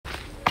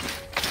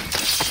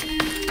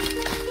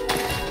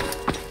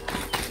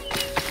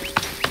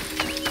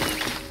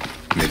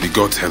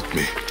gods help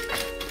me.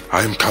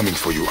 I am coming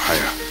for you,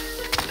 Aya.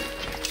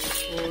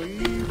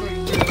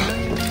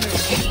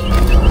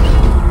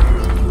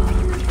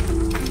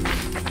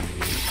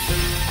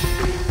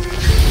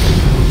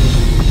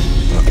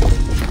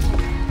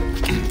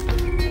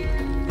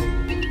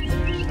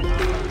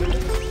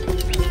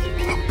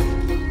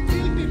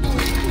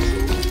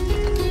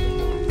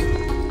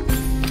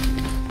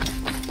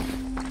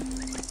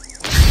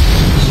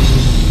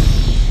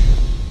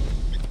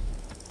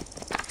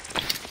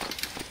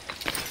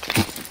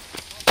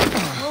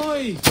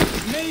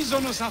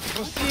 Sonos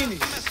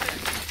Afrostinis.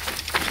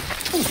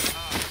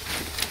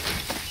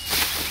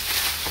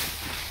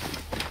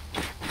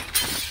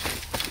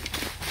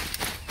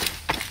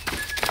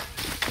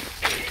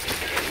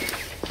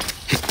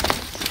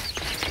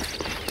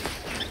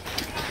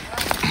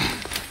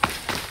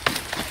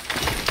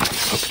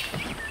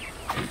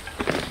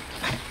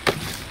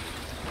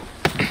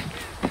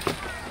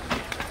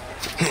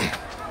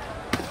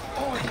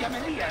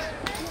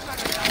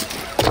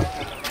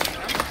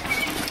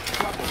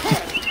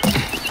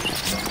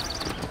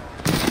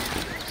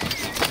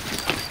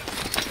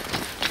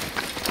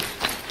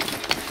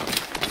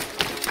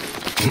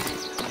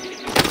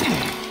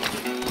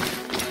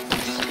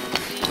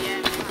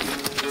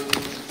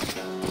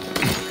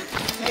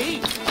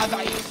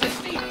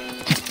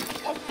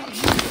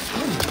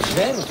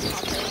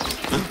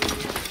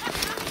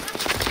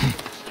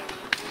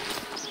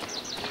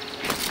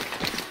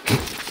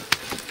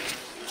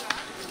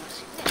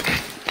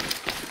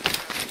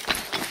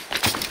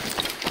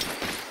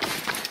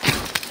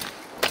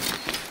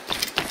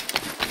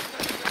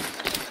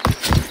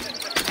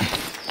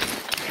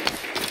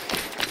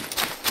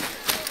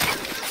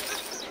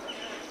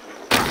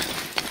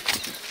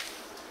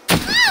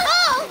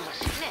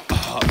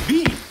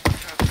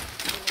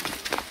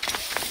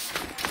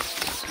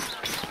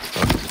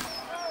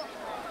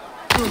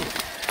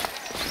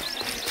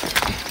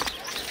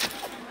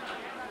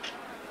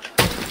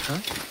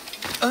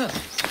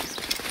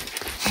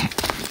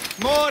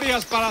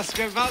 Morias para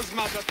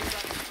skevazmata.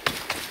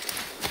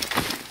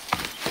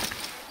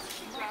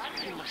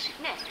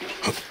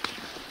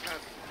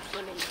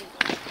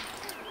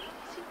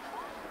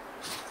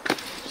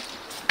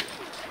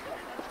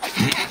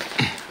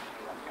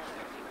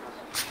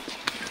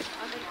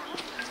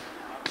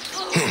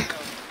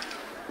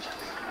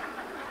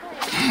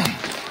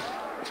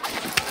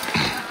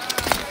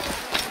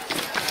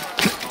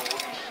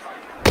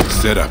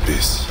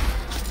 Serapis,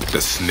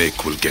 the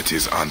snake will get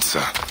his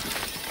answer.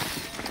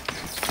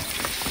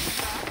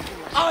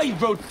 I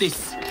wrote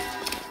this.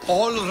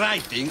 All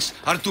writings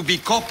are to be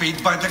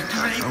copied by the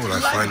great. How will I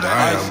find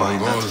Aya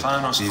among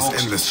all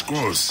these endless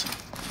scrolls?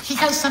 He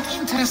has some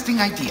interesting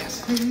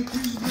ideas.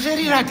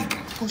 Very radical.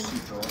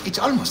 It's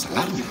almost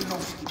alarming.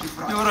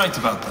 You're right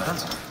about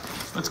that.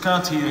 But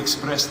can't he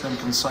express them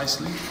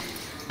concisely?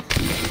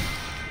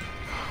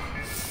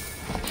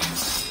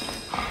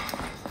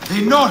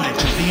 The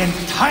knowledge of the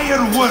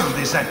entire world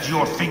is at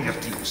your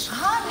fingertips.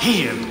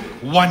 Here,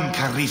 one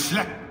can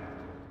reflect.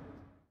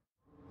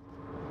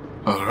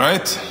 All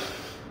right.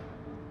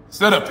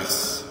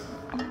 Serapis.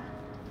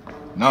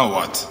 Now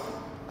what?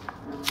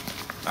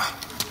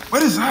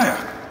 Where is Aya?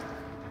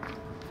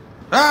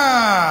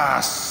 Ah,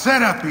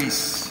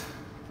 Serapis.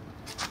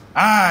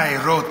 I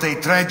wrote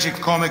a tragic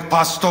comic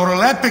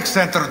pastoral epic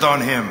centered on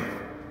him.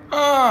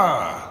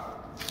 Ah.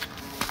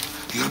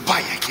 You're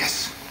by, I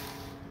guess.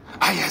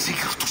 Aya's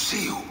eager to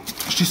see you.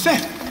 She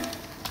said.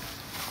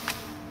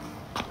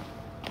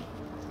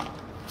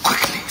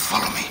 Quickly,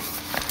 follow me.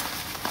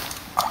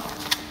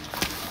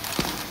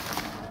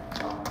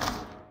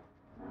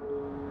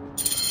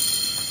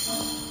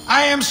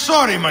 I am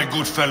sorry, my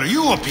good fellow.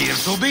 You appear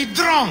to be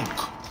drunk.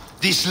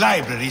 This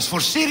library is for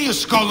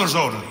serious scholars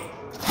only.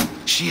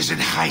 She is in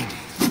hiding.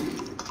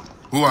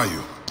 Who are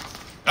you?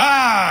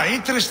 Ah,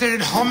 interested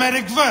in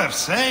Homeric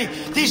verse, eh?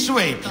 This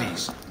way,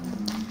 please.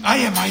 I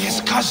am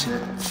Aya's cousin,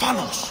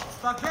 Phanos.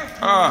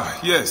 Ah,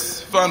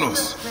 yes,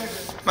 Phanos.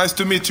 Nice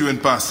to meet you in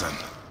person.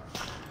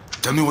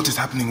 Tell me what is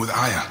happening with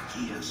Aya.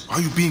 Why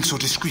are you being so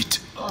discreet?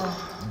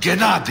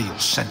 Gennadios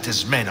sent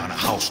his men on a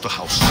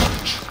house-to-house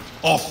search.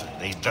 Often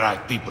they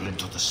drag people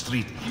into the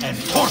street and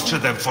torture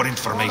them for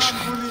information.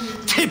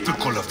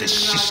 Typical of the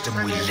system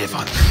we live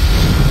under.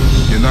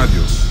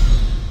 Gennadios.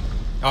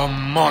 A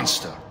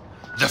monster.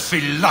 The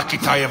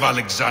Philakitae of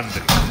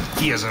Alexandria.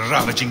 He is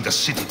ravaging the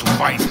city to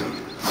find her.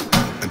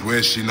 And where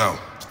is she now?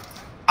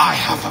 I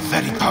have a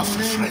very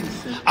powerful friend,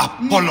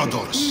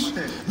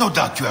 Apollodorus. No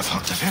doubt you have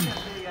heard of him.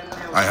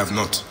 I have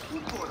not.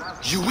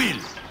 You will.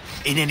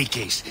 In any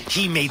case,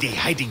 he made a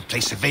hiding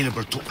place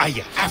available to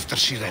Aya after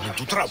she ran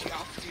into trouble.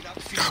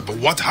 But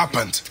what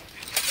happened?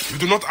 You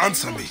do not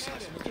answer me.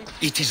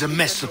 It is a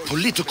mess of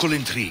political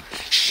intrigue.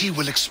 She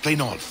will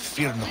explain all,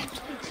 fear not.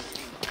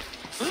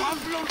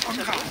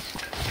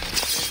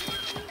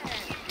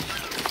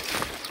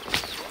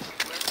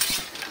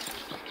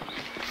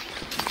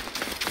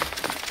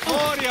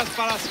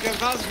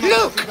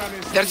 Look!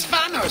 There's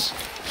Phanos!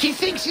 He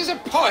thinks he's a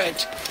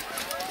poet!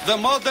 The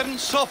modern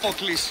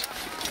Sophocles.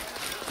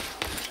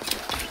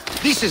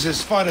 This is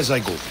as far as I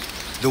go.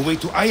 The way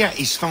to Aya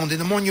is found in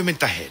the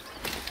monument ahead.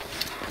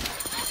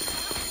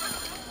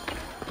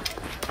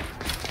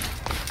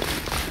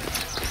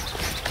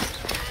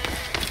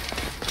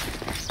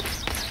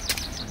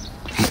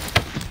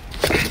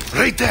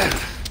 Right there.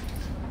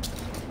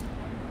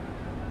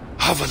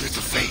 Have a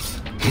little faith.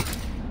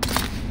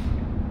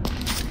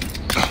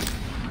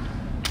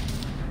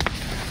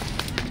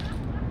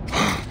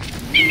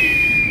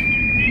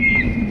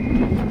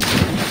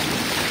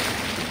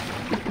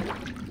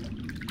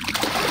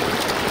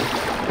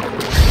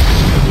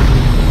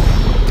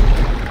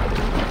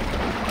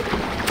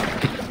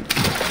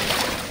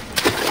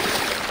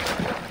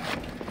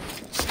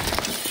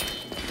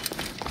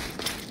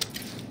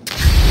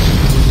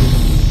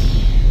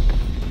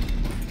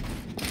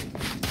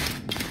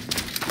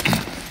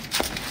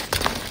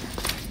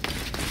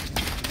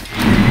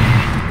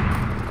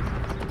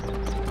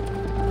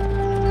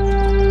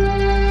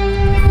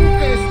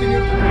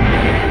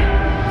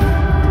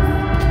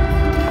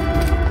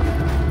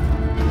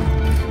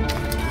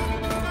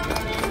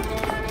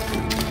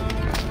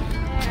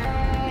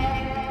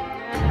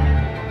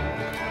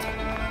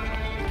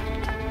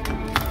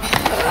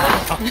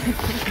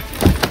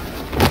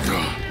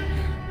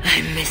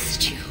 I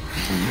missed you.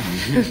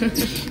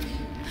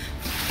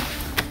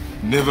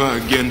 Never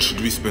again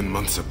should we spend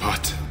months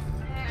apart.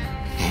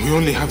 We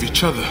only have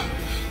each other.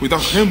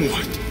 Without him,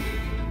 what?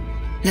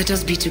 Let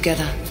us be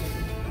together.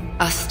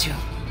 Us two.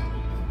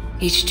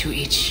 Each to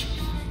each.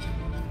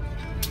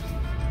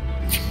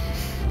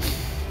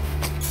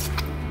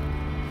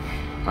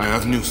 I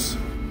have news.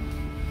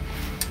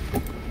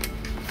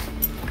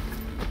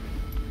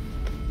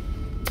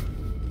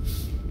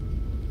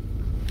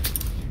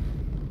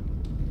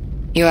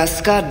 You are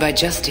scarred by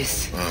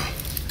justice.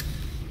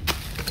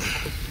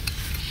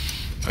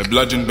 I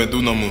bludgeoned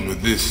Bedunamun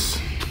with this.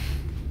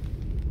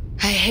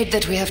 I hate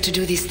that we have to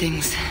do these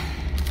things.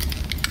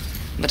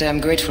 But I am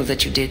grateful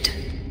that you did.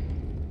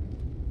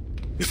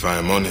 If I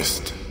am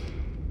honest,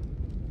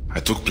 I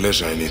took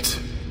pleasure in it.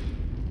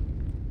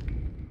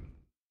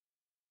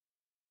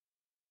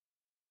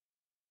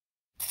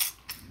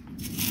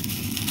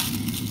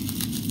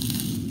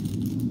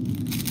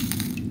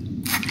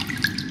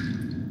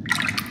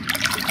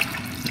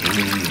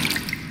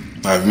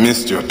 I've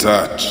missed your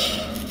touch.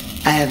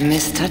 I have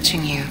missed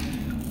touching you.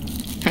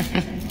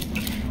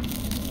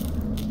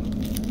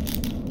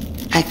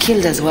 I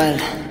killed as well.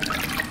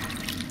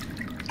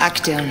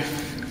 Actaeon.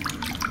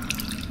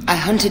 I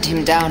hunted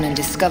him down and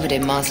discovered a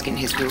mask in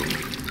his room.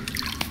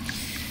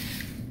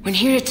 When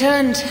he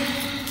returned,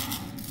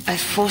 I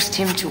forced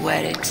him to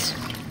wear it.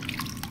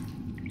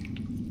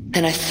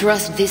 Then I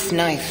thrust this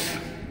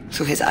knife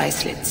through his eye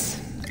slits.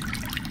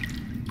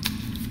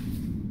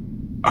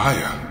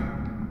 Aya.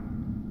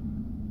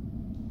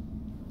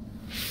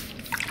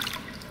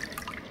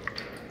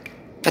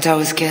 But I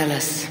was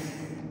careless.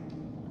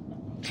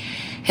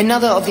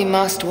 Another of the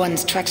masked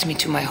ones tracked me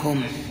to my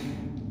home.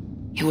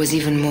 It was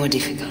even more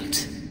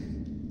difficult.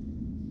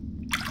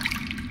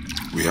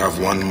 We have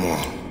one more.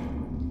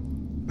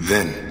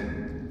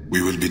 Then,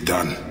 we will be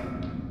done.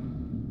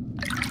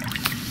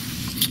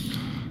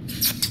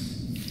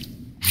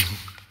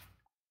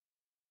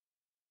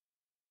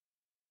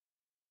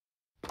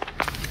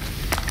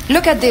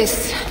 Look at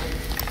this.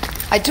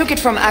 I took it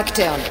from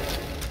Actaeon.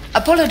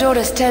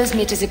 Apollodorus tells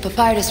me it is a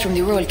papyrus from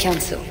the Royal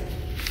Council,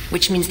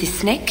 which means the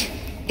snake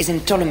is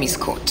in Ptolemy's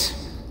court.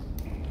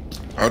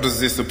 How does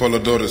this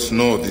Apollodorus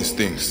know these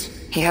things?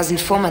 He has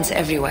informants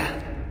everywhere,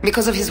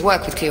 because of his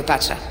work with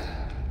Cleopatra.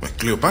 But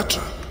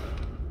Cleopatra?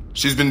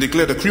 She's been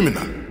declared a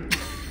criminal.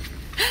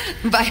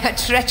 By her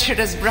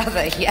treacherous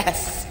brother,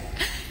 yes.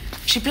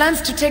 She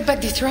plans to take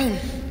back the throne.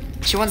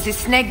 She wants the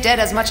snake dead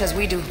as much as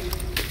we do.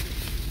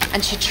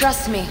 And she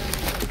trusts me.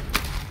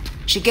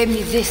 She gave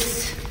me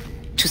this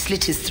to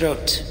slit his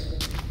throat.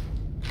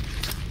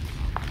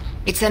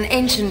 It's an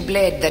ancient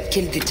blade that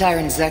killed the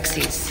tyrant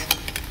Xerxes.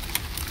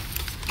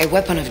 A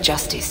weapon of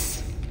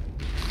justice.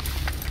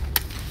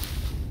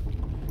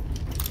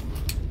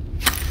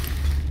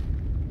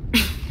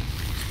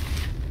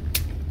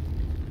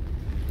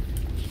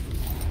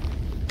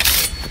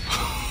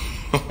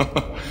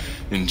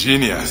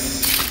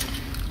 Ingenious.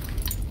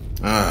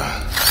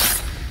 I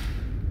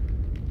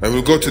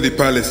will go to the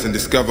palace and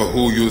discover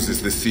who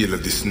uses the seal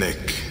of the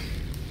snake.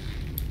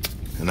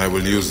 And I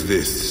will use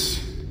this.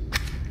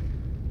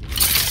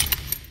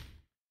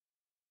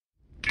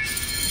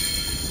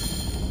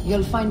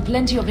 You'll find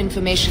plenty of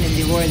information in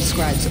the Royal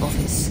Scribe's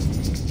office.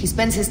 He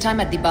spends his time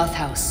at the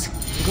bathhouse.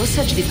 Go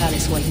search the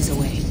palace while he's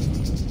away.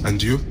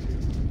 And you?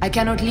 I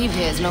cannot leave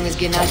here as long as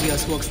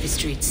Gennadios walks the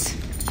streets.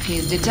 He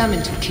is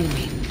determined to kill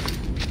me.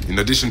 In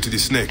addition to the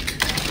snake,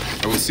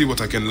 I will see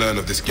what I can learn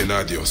of this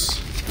Gennadios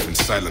and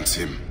silence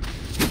him.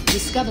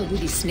 Discover who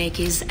the snake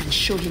is and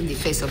show him the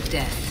face of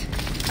death.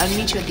 I'll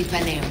meet you at the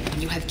Paneum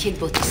when you have killed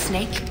both the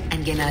snake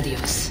and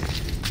Gennadios.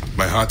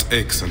 My heart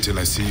aches until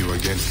I see you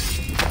again.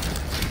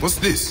 What's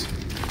this?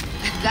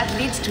 That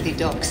leads to the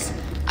docks.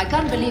 I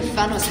can't believe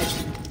Thanos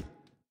had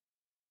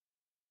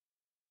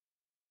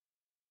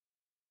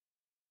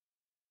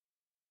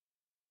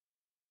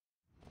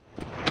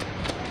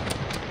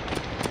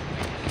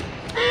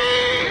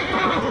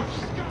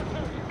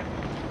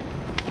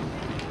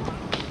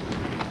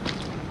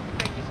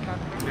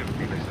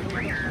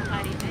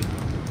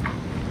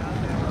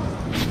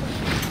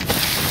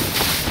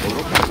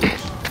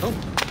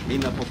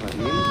Είναι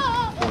αποφανή,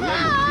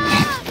 πολέμος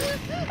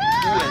γίνεται.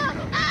 Πού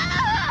έκανα.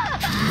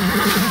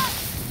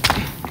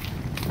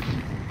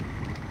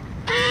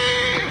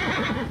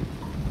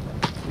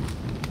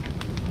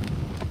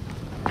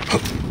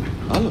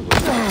 Άλλο.